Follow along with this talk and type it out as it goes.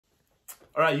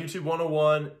All right, YouTube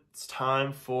 101, it's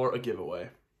time for a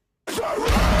giveaway.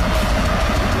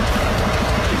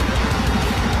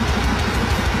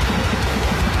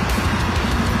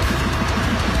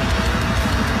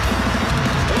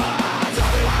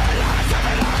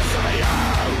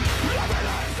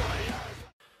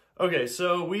 Okay,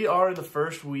 so we are in the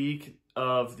first week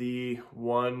of the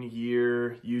 1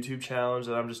 year YouTube challenge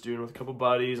that I'm just doing with a couple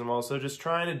buddies. I'm also just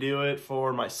trying to do it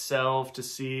for myself to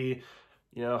see,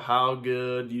 you know, how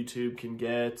good YouTube can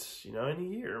get, you know, in a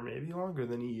year, maybe longer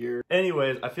than a year.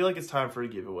 Anyways, I feel like it's time for a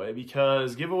giveaway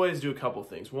because giveaways do a couple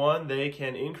things. One, they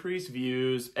can increase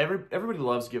views. Everybody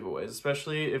loves giveaways,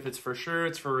 especially if it's for sure,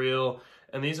 it's for real.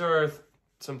 And these are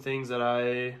some things that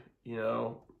I, you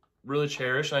know, really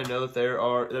cherish. I know that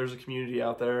there's a community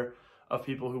out there of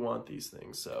people who want these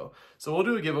things. So we'll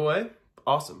do a giveaway.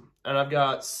 Awesome. And I've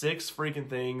got 6 freaking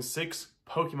things, 6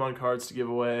 Pokemon cards to give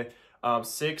away,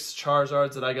 6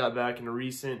 Charizards that I got back in a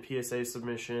recent PSA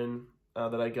submission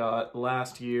that I got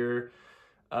last year.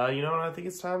 You know, and I think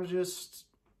it's time to just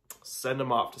send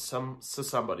them off to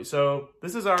somebody. So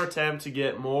this is our attempt to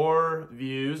get more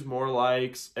views, more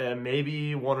likes, and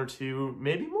maybe 1 or 2,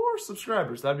 maybe more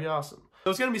subscribers. That'd be awesome. So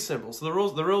it's going to be simple. So the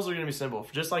rules are going to be simple.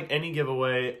 Just like any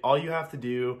giveaway, all you have to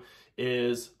do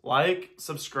is like,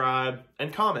 subscribe,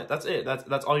 and comment. That's it.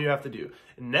 That's all you have to do.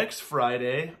 Next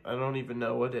Friday, I don't even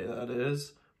know what day that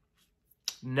is.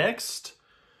 Next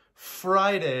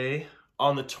Friday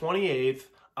on the 28th,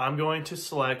 I'm going to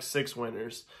select 6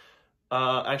 winners.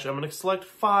 Actually, I'm going to select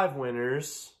 5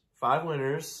 winners. 5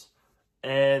 winners.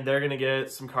 And they're going to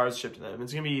get some cards shipped to them.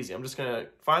 It's going to be easy. I'm just going to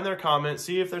find their comment,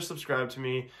 see if they're subscribed to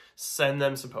me, send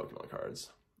them some Pokemon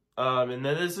cards. And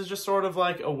then this is just sort of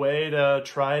like a way to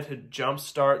try to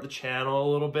jumpstart the channel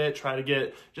a little bit, try to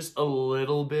get just a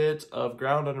little bit of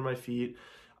ground under my feet.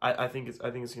 I think it's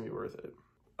going to be worth it.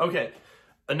 Okay,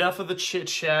 enough of the chit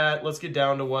chat. Let's get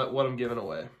down to what I'm giving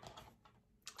away.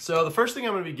 So the first thing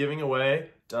I'm going to be giving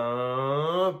away,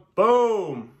 boom!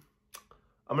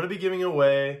 I'm going to be giving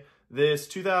away this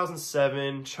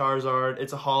 2007 Charizard.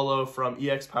 It's a holo from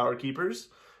EX Power Keepers.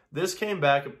 This came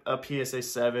back a PSA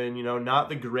 7, you know, not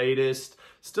the greatest.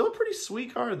 Still a pretty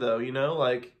sweet card though, you know,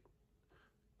 like,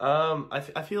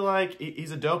 I feel like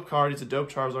he's a dope card. He's a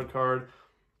dope Charizard card.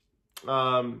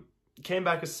 Came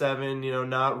back a 7, you know,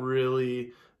 not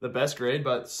really the best grade,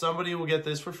 but somebody will get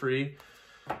this for free.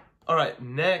 All right,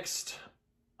 next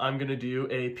I'm going to do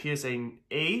a PSA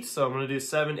 8. So I'm going to do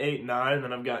 7, 8, 9, and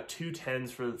then I've got 2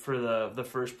 10s for the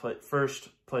first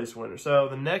place winner. So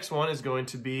the next one is going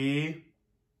to be,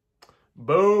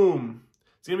 boom.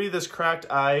 It's going to be this Cracked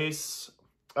Ice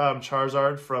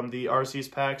Charizard from the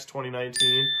Arceus Packs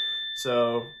 2019.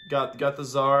 So got the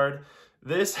Zard.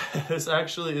 This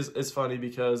actually is funny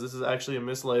because this is actually a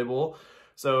mislabel.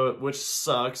 So, which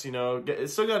sucks, you know.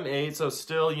 It's still got an 8, so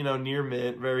still, you know, near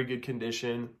mint, very good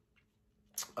condition.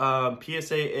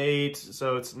 PSA 8,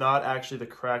 so it's not actually the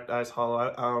Cracked Ice holo.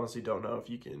 I honestly don't know if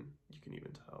you can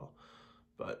even tell,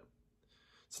 but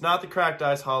it's not the Cracked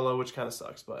Ice holo, which kind of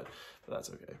sucks, but that's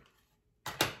okay.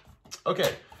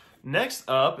 Okay, next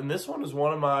up, and this one is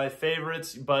one of my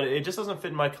favorites, but it just doesn't fit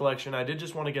in my collection. I did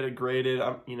just want to get it graded,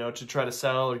 you know, to try to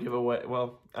sell or give away.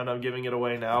 Well, and I'm giving it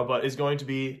away now, but it's going to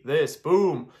be this,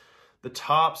 boom, the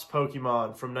Topps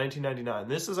Pokemon from 1999.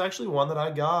 This is actually one that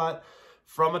I got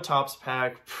from a Topps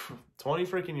pack 20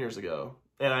 freaking years ago.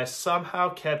 And I somehow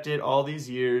kept it all these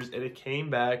years, and it came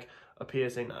back a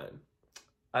PSA 9.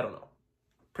 I don't know.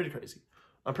 Pretty crazy.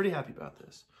 I'm pretty happy about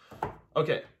this.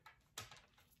 Okay.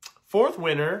 4th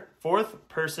winner, 4th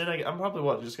person, I'm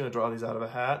probably, just going to draw these out of a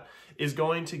hat, is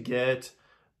going to get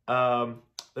the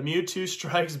Mewtwo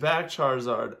Strikes Back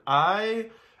Charizard.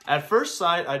 At first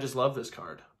sight, I just love this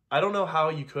card. I don't know how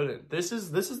you couldn't. This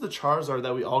is the Charizard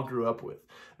that we all grew up with.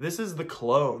 This is the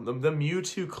clone, the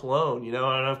Mewtwo clone, you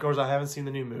know, and of course I haven't seen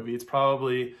the new movie. It's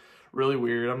probably really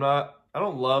weird. I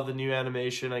don't love the new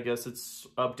animation. I guess it's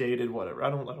updated, whatever. I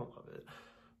don't love it.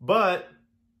 But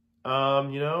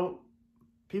you know,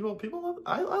 people love,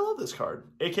 I love this card.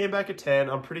 It came back at 10.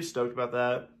 I'm pretty stoked about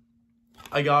that.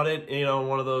 I got it, you know,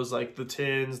 one of those like the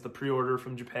tins, the pre-order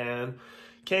from Japan.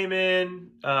 Came in,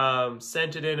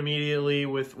 sent it in immediately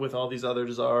with all these other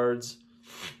Zards.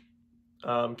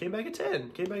 Came back at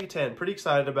 10. Pretty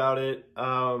excited about it.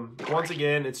 Once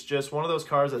again, it's just one of those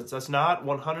cards that's not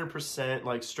 100%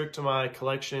 like strict to my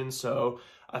collection, so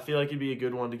I feel like it'd be a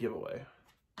good one to give away.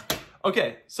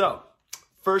 Okay, so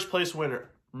first place winner.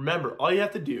 Remember, all you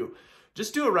have to do,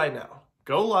 just do it right now.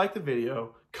 Go like the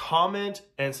video, comment,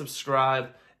 and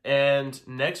subscribe. And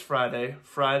next Friday,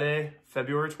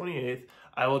 February 28th,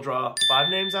 I will draw 5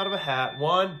 names out of a hat.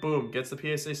 1, boom, gets the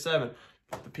PSA 7.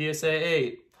 the PSA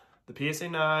 8, the PSA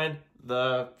 9,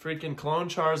 the freaking clone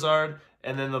Charizard,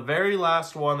 and then the very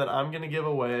last one that I'm going to give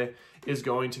away is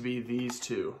going to be these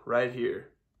two right here.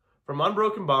 From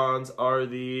Unbroken Bonds are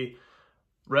the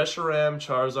Reshiram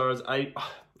Charizards.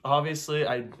 Obviously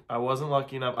I wasn't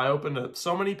lucky enough. I opened up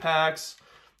so many packs.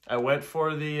 I went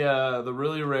for the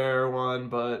really rare one,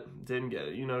 but didn't get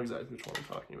it. You know exactly which one I'm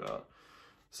talking about.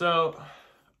 So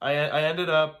I ended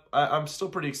up. I'm still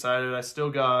pretty excited. I still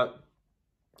got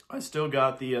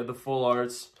the full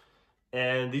arts,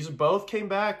 and these both came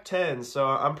back 10. So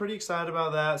I'm pretty excited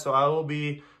about that. So I will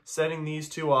be sending these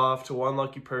two off to one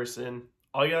lucky person.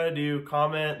 All you gotta do,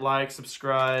 comment, like,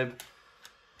 subscribe,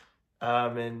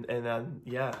 and then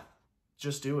yeah,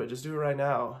 just do it. Just do it right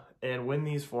now and win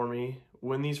these for me.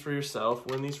 Win these for yourself.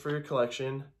 Win these for your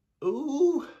collection.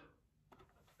 Ooh,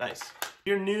 nice. If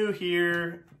you're new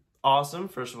here, awesome.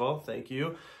 First of all, thank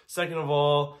you. Second of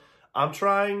all, I'm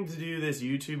trying to do this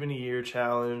YouTube in a year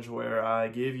challenge where I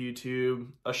give YouTube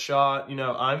a shot. You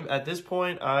know, at this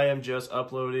point, I am just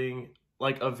uploading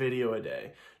like a video a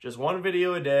day. Just one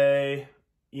video a day.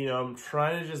 You know, I'm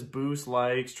trying to just boost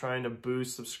likes, trying to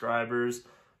boost subscribers.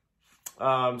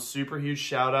 Super huge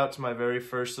shout out to my very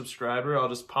first subscriber. I'll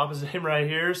just pop his name right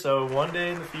here. So one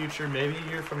day in the future, maybe a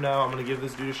year from now, I'm going to give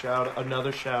this dude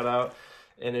another shout out.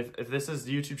 And if this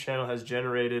YouTube channel has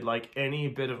generated like any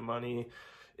bit of money,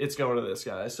 it's going to this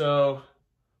guy. So,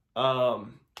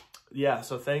 yeah,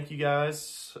 so thank you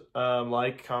guys.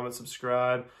 Like, comment,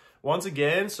 subscribe. Once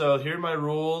again, so here are my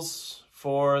rules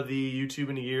for the YouTube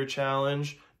in a year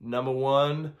challenge. Number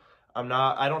one,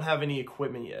 I don't have any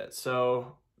equipment yet.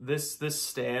 So this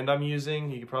stand I'm using,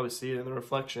 you can probably see it in the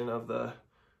reflection of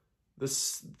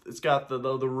it's got the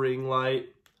ring light.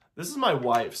 This is my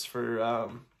wife's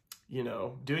for, you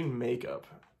know, doing makeup,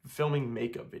 filming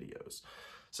makeup videos.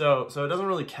 So it doesn't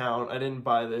really count. I didn't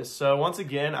buy this. So once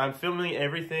again, I'm filming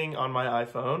everything on my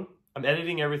iPhone. I'm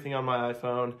editing everything on my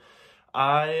iPhone.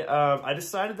 I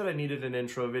decided that I needed an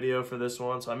intro video for this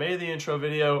one, so I made the intro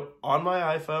video on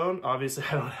my iPhone. Obviously,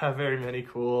 I don't have very many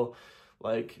cool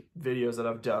like videos that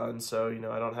I've done, so you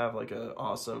know I don't have like an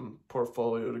awesome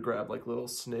portfolio to grab like little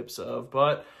snips of,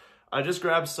 but I just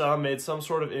grabbed some, made some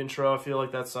sort of intro. I feel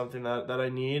like that's something that I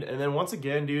need. And then once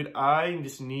again, dude, I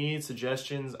just need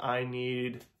suggestions. I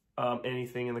need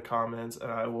anything in the comments, and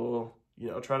I will, you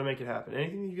know, try to make it happen.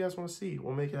 Anything that you guys want to see,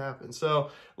 we'll make it happen.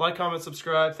 So like, comment,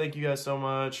 subscribe. Thank you guys so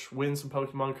much. Win some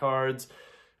Pokemon cards.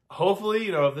 Hopefully,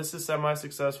 you know, if this is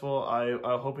semi-successful,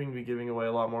 I'm hoping to be giving away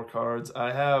a lot more cards.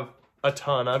 I have a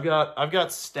ton. I've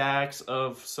got stacks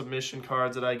of submission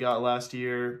cards that I got last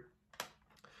year.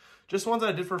 Just ones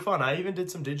I did for fun. I even did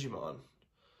some Digimon.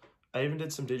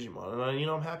 And you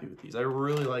know, I'm happy with these. I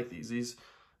really like these.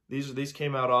 These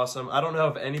came out awesome. I don't know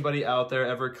if anybody out there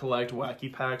ever collect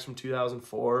wacky packs from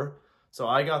 2004. So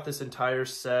I got this entire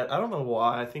set. I don't know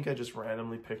why. I think I just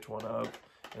randomly picked one up.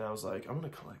 And I was like, I'm going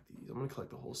to collect these. I'm going to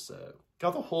collect the whole set.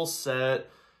 Got the whole set.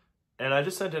 And I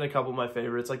just sent in a couple of my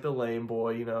favorites, like the Lame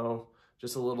Boy, you know.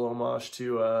 Just a little homage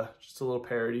to, just a little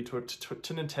parody to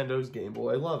Nintendo's Game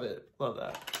Boy. I love it. Love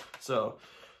that. So,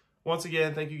 once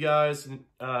again, thank you guys.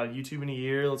 YouTube in a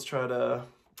year. Let's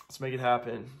make it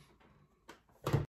happen.